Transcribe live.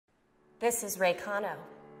This is Raycono,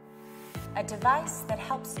 a device that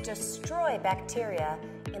helps destroy bacteria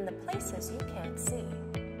in the places you can't see.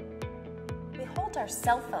 We hold our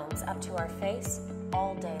cell phones up to our face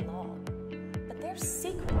all day long, but they're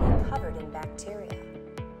secretly covered in bacteria.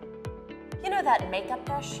 You know that makeup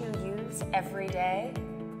brush you use every day?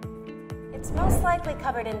 It's most likely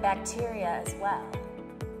covered in bacteria as well.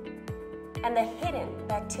 And the hidden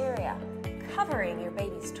bacteria covering your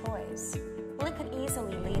baby's toys, well, it could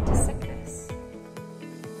easily lead to sickness.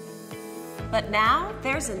 But now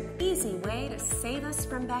there's an easy way to save us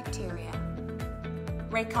from bacteria.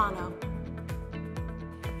 Raycono.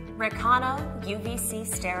 Raycono UVC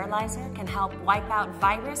Sterilizer can help wipe out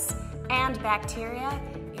virus and bacteria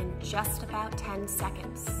in just about 10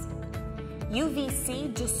 seconds.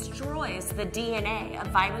 UVC destroys the DNA of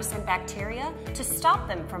virus and bacteria to stop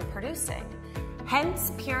them from producing,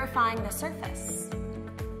 hence purifying the surface.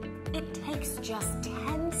 It takes just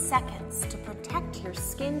 10 seconds to protect your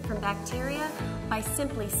skin from bacteria by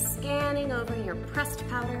simply scanning over your pressed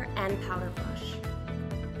powder and powder brush.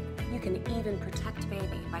 You can even protect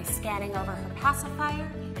baby by scanning over her pacifier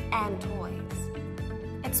and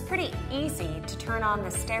toys. It's pretty easy to turn on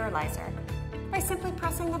the sterilizer by simply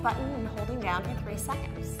pressing the button and holding down for 3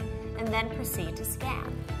 seconds, and then proceed to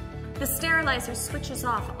scan. The sterilizer switches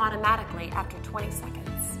off automatically after 20 seconds.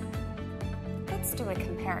 Let's do a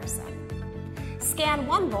comparison. Scan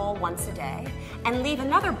one bowl once a day and leave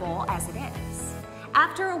another bowl as it is.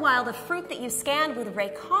 After a while, the fruit that you scanned with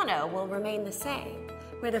Raycono will remain the same,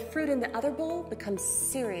 where the fruit in the other bowl becomes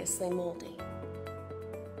seriously moldy.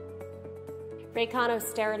 Raycono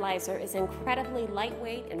sterilizer is incredibly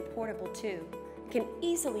lightweight and portable too. It can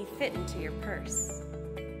easily fit into your purse.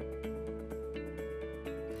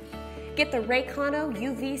 Get the Raycono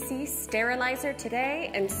UVC Sterilizer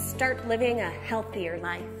today and start living a healthier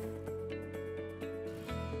life.